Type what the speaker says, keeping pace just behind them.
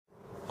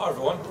Hi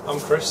everyone,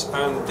 I'm Chris,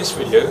 and this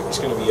video is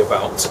going to be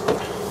about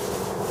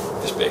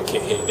this bit of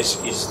kit here.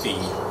 This is the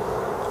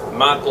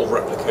madbull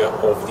replica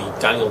of the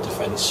Daniel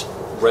Defense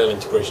rail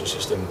integration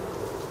system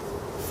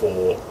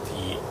for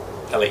the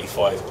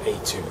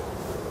L85A2,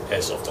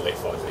 Airsoft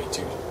L85A2,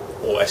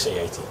 or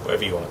SA80,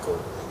 whatever you want to call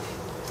it.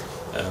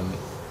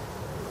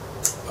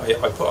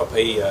 I put up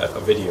a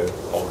video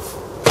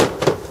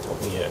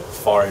of me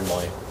firing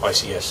my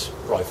ICS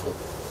rifle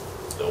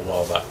a little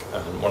while back,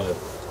 and one of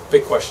the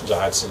big questions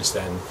I had since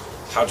then: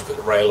 how do you put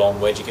the rail on?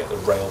 Where do you get the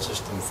rail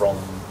system from?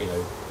 You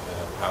know,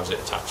 how does it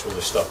attach all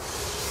this stuff?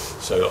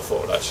 So I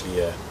thought I'd actually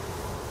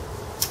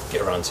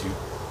get around to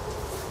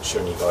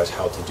showing you guys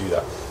how to do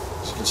that.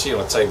 As you can see on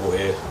the table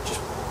here, I've just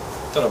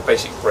done a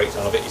basic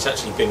breakdown of it. It's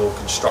actually been all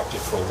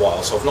constructed for a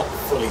while, so I've not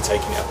fully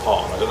taken it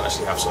apart, and I don't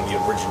actually have some of the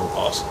original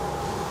parts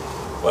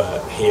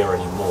here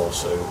anymore.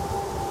 So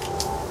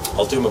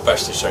I'll do my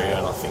best to show you,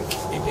 and I think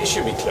it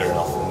should be clear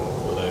enough, and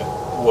we'll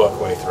work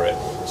our way through it.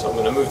 So I'm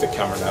going to move the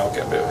camera now,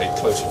 get a bit of a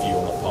closer view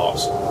on the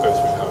parts, and we'll go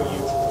through how you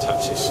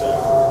attach this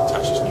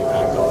new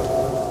handguard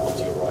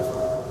onto your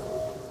rifle.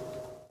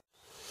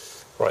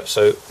 Right,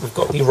 so we've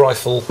got the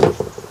rifle,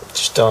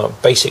 just done a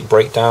basic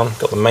breakdown,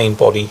 got the main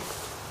body,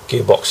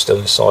 gearbox still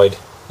inside,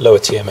 lower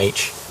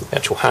TMH, the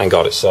actual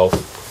handguard itself,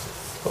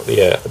 got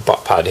the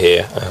butt pad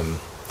here.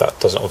 That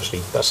doesn't,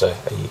 obviously, that's a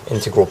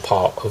integral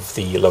part of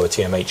the lower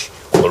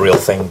TMH, or the real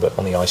thing, but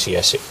on the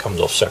ICS it comes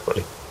off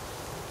separately.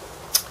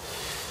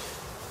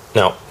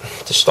 Now,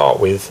 to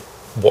start with,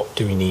 what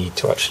do we need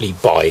to actually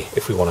buy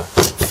if we want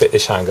to fit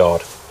this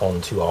handguard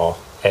onto our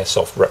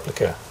Airsoft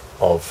replica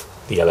of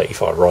the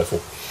L85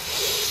 rifle?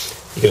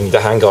 You're going to need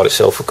the handguard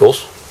itself, of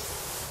course.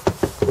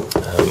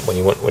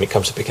 When it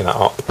comes to picking that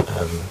up,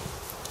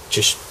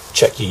 just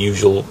check your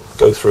usual,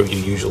 go through your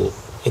usual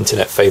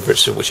internet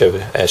favourites of whichever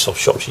airsoft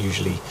shops you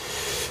usually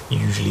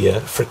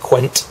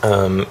frequent.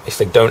 If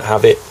they don't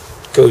have it,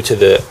 go to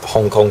the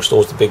Hong Kong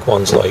stores, the big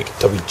ones like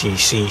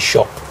WGC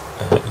Shop,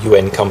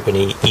 UN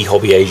Company,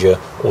 eHobby Asia,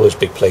 all those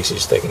big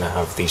places. They're going to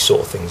have these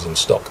sort of things in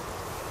stock.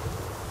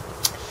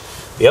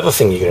 The other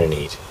thing you're going to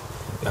need,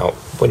 now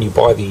when you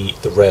buy the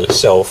rail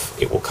itself,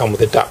 it will come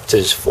with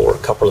adapters for a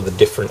couple of the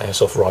different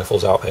airsoft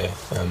rifles out there.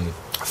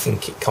 I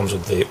think it comes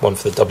with the one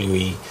for the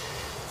WE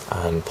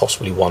and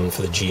possibly one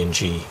for the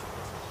G&G.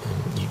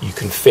 You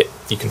can fit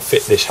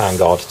this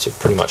handguard to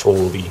pretty much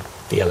all the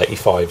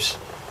L85s,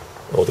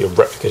 or the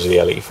replicas of the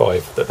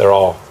L85 that there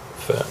are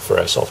for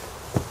airsoft.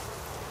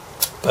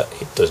 But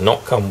it does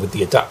not come with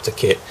the adapter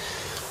kit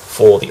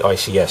for the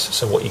ICS.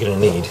 So what you're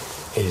going to need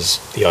is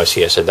the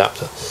ICS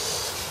adapter,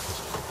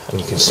 and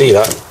you can see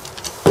that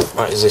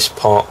is this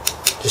part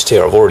just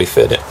here. I've already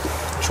fitted it.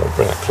 Try and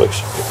bring that a bit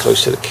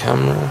close to the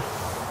camera.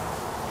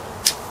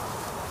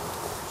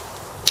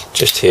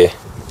 Just here,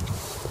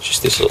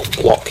 just this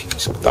little block.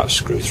 It's that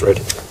screw thread.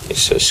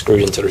 It's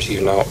screwed into the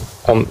receiver now.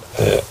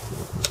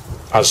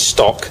 As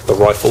stock, the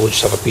rifle will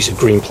just have a piece of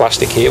green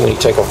plastic here. When you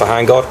take off the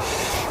handguard,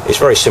 it's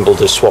very simple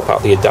to swap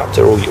out the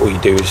adapter. All you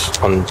do is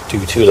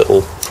undo two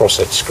little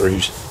crosshead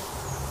screws,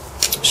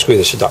 screw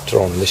this adapter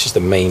on, and this is the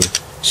main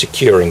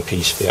securing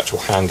piece for the actual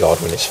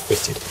handguard when it's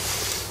fitted.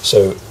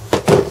 So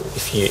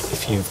if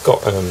you've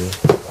got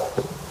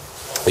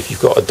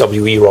a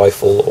WE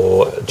rifle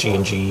or a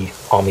G&G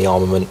Army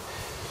Armament,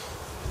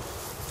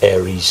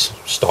 Aries,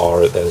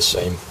 Star, they're the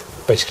same.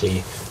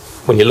 Basically,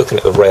 when you're looking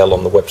at the rail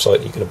on the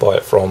website you're going to buy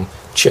it from,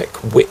 check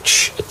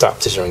which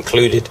adapters are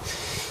included.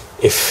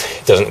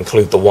 If it doesn't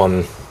include the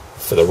one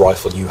for the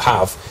rifle you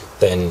have,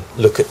 then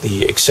look at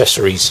the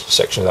accessories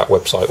section of that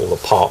website, or the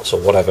parts or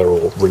whatever,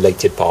 or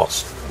related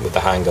parts with the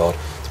handguard,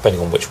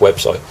 depending on which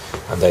website,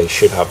 and they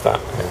should have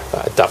that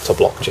adapter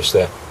block just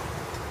there.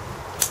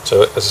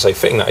 So as I say,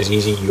 fitting that is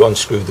easy. You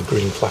unscrew the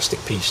green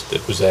plastic piece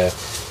that was there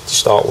to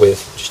start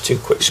with, just two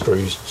quick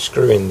screws,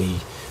 screw in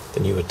the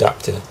new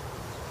adapter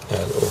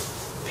little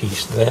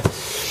piece there,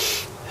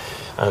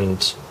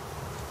 and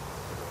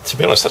to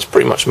be honest, that's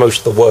pretty much most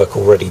of the work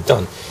already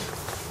done.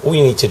 All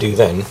you need to do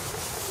then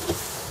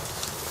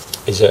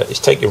is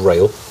take your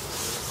rail.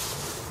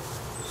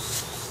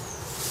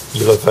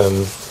 You'll have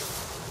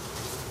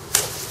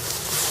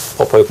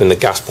pop open the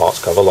gas parts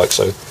cover like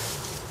so.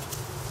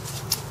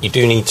 You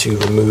do need to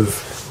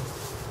remove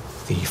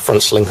the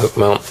front sling hook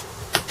mount,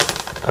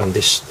 and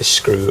this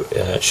screw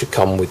should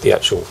come with the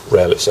actual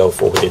rail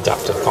itself, or with the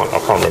adapter. I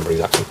can't remember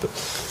exactly, but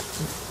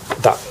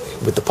that,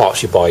 with the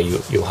parts you buy,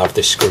 you'll have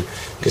this screw,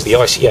 because the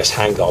ICS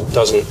handguard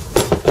doesn't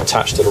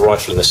attach to the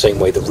rifle in the same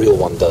way the real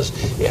one does.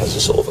 It has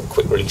a sort of a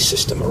quick release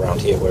system around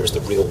here, whereas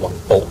the real one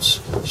bolts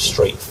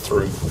straight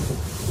through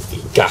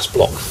the gas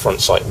block,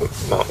 front sight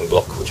mounting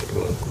block, whichever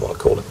you want to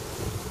call it.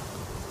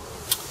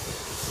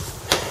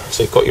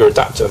 So you've got your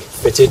adapter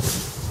fitted,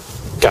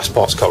 gas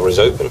parts cover is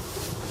open.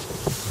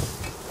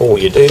 All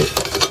you do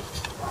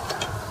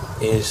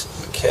is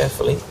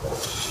carefully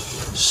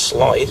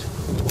slide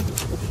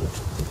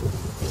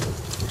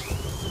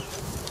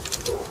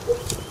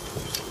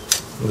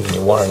moving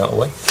your wiring out of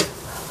the way,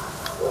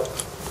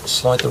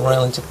 slide the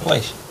rail into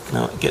place.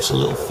 Now it gets a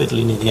little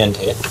fiddly near the end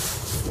here,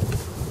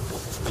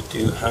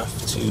 do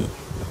have to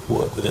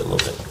work with it a little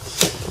bit.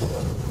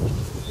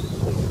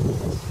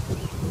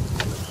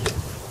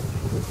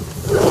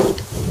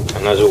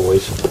 And as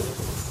always,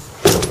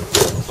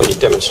 when you're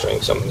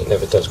demonstrating something, it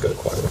never does go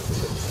quite well.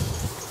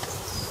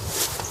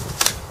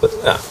 But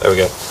there we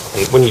go.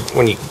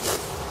 And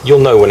you'll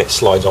know when it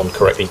slides on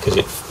correctly because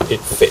it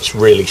fits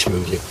really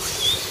smoothly.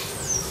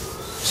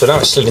 So now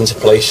it's slid into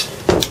place.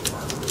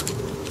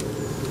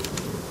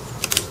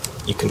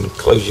 You can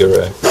close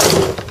your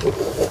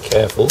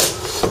careful.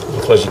 You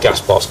can close your gas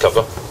blast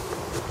cover.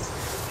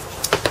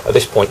 At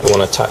this point, you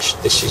want to attach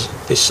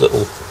this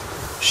little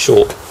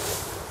short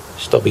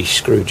stubby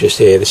screw just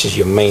here. This is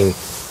your main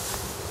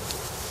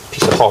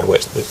piece of hardware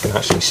that can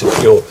actually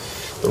secure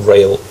the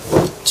rail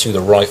to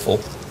the rifle.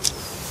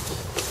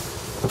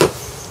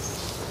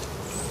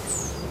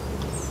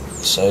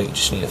 So you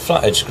just need a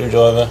flathead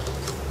screwdriver,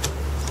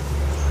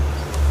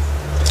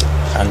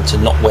 and to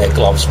not wear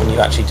gloves when you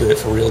actually do it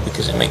for real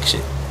because it makes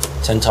it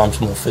 10 times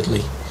more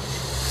fiddly.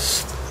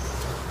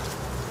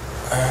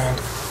 And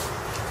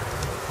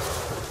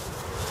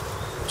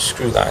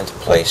screw that into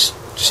place,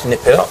 just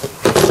nip it up.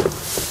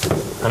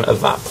 And at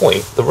that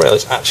point, the rail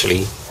is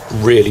actually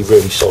really,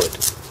 really solid.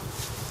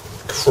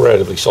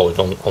 Incredibly solid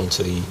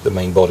onto the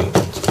main body.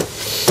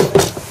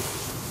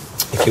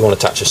 If you want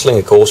to attach a sling,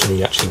 of course, and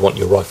you actually want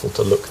your rifle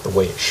to look the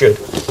way it should,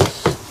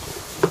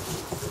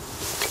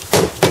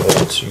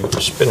 once you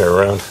spin it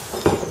around,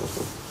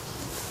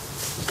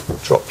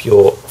 drop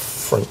your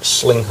front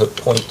sling hook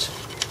point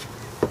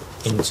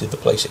into the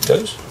place it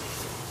goes.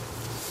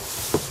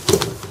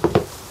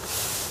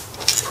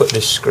 Put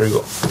this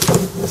screw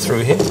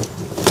through here.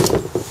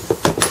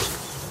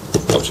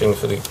 Watching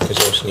for because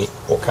obviously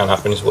what can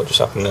happen is what just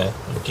happened there.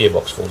 The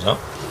gearbox falls out.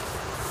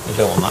 You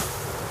don't want that.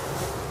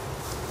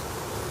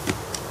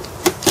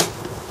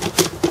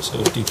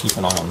 So do keep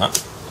an eye on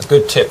that. A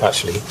good tip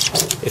actually,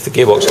 if the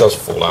gearbox does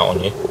fall out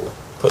on you,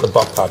 put the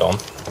butt pad on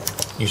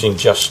using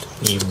just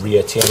the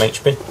rear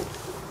TMH pin.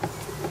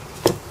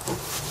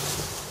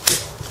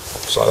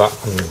 Just like that,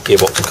 and the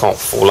gearbox can't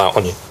fall out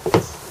on you.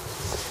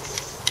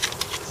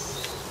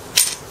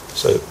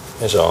 So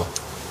there's our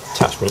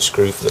attachment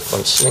screw for the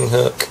front sling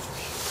hook.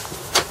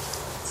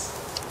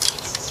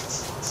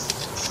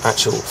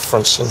 Actual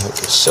front sling hook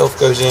itself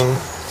goes in.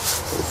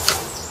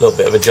 A little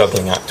bit of a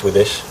juggling act with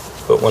this,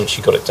 but once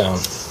you got it down,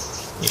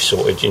 you're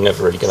sorted. You're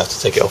never really going to have to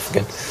take it off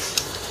again.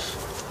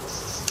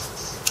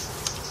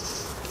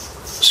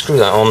 Screw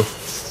that on.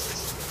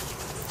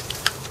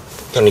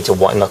 Don't need to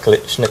white knuckle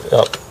it, snip it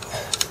up.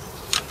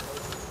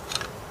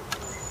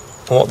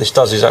 And what this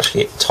does is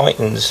actually it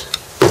tightens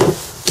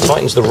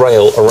the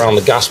rail around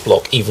the gas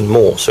block even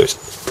more, so it's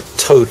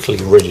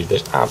totally rigid.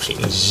 There's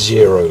absolutely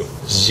zero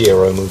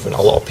movement.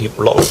 A lot of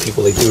people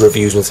they do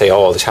reviews and say,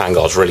 oh, this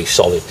handguard's really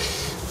solid.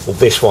 Well,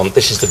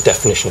 this is the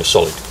definition of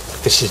solid.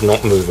 This is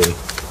not moving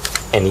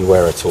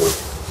anywhere at all.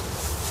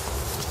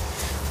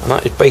 And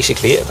that is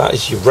basically it. That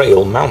is your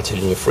rail mounted,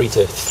 and you're free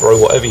to throw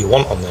whatever you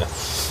want on there.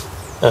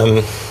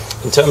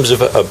 In terms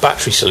of a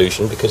battery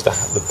solution, because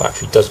the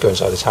battery does go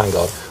inside this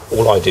handguard,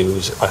 all I do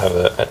is I have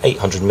an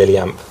 800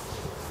 milliamp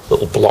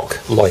little block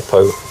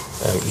LiPo.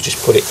 You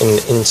just put it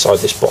inside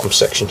this bottom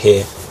section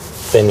here,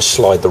 then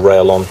slide the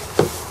rail on,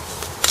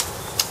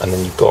 and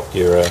then you've got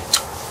your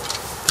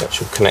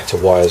actual connector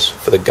wires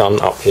for the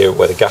gun up here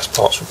where the gas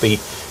parts will be.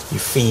 You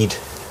feed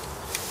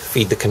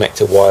the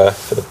connector wire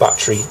for the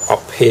battery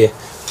up here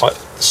at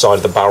the side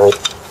of the barrel,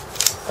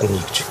 and you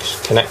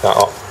just connect that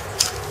up.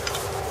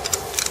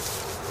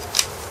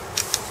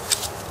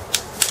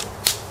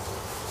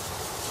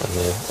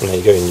 And there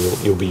you go,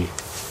 and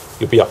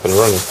you'll be up and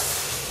running.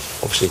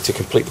 Obviously, to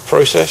complete the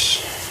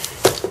process,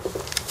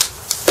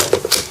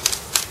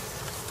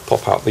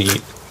 pop out the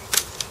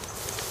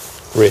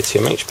rear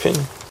TMH pin,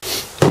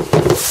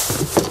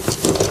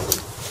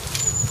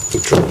 we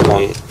drop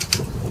on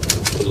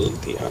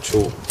the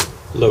actual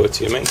lower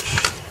TMH,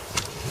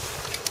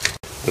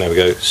 and there we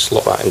go,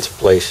 slot that into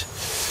place,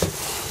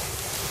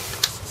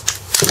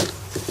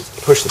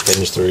 push the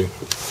pins through,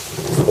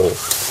 or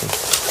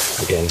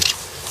again,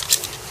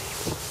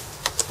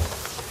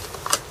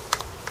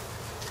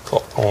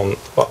 pop on the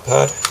butt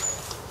pad,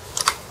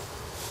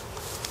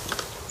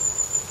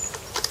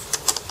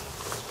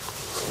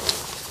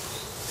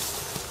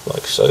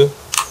 like so.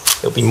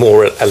 It'll be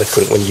more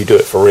eloquent when you do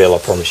it for real, I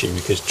promise you,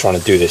 because trying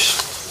to do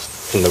this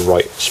in the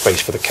right space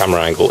for the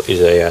camera angle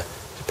is a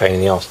pain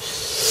in the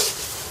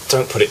arse.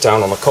 Don't put it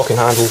down on a cocking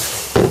handle,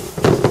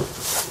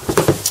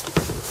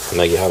 and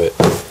there you have it.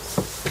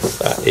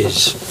 That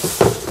is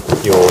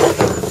your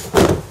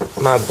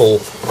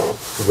madbull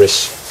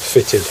RIS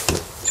fitted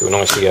to an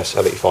ICS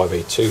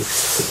L85A2.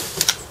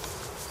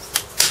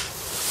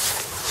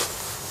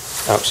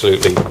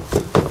 Absolutely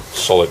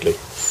solidly.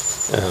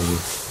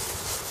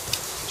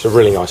 It's a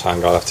really nice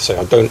handguard, I have to say.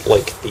 I don't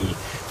like the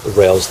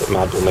rails that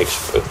Madbull makes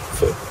for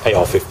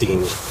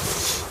AR-15s,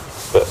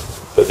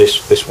 but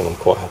this one I'm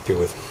quite happy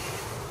with.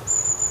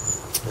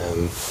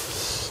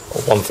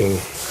 One thing,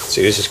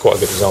 see, this is quite a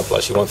good example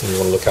actually. One thing you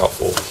want to look out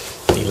for: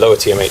 the lower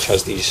TMH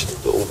has these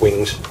little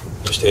wings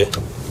just here.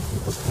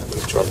 Let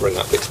me try and bring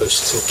that a bit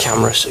closer to the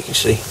camera so you can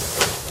see.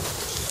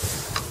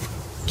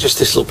 Just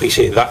this little piece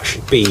here, that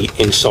should be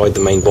inside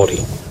the main body,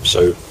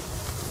 so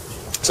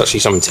it's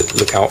actually something to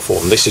look out for.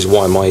 And this is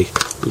why my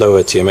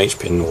lower TMH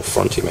pin, or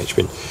front TMH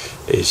pin,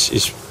 is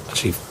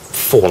actually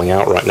falling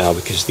out right now,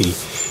 because the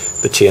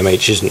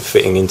TMH isn't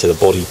fitting into the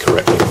body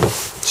correctly.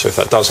 So if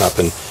that does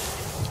happen,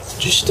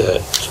 just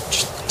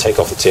take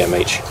off the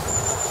TMH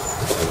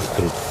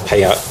and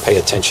pay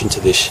attention to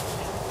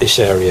this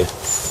area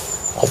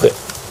of it,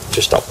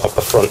 just up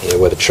the front here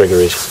where the trigger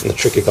is, and the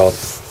trigger guard.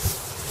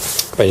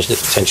 Pay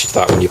attention to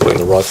that when you're putting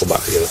the rifle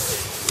back together.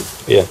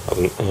 But yeah,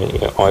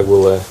 I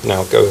will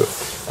now go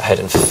ahead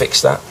and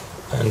fix that.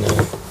 And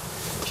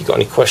if you've got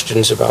any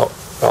questions about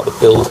the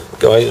build,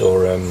 guys,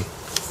 or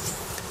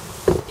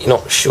you're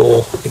not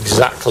sure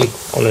exactly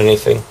on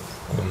anything,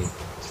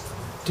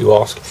 do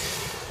ask.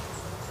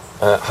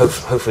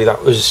 Hopefully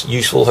that was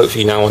useful.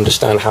 Hopefully you now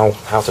understand how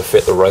to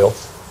fit the rail.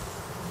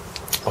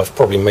 I've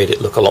probably made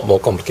it look a lot more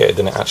complicated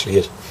than it actually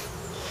is,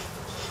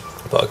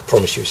 but I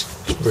promise you it's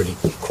really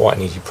quite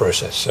an easy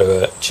process.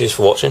 So cheers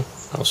for watching.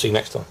 I'll see you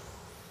next time.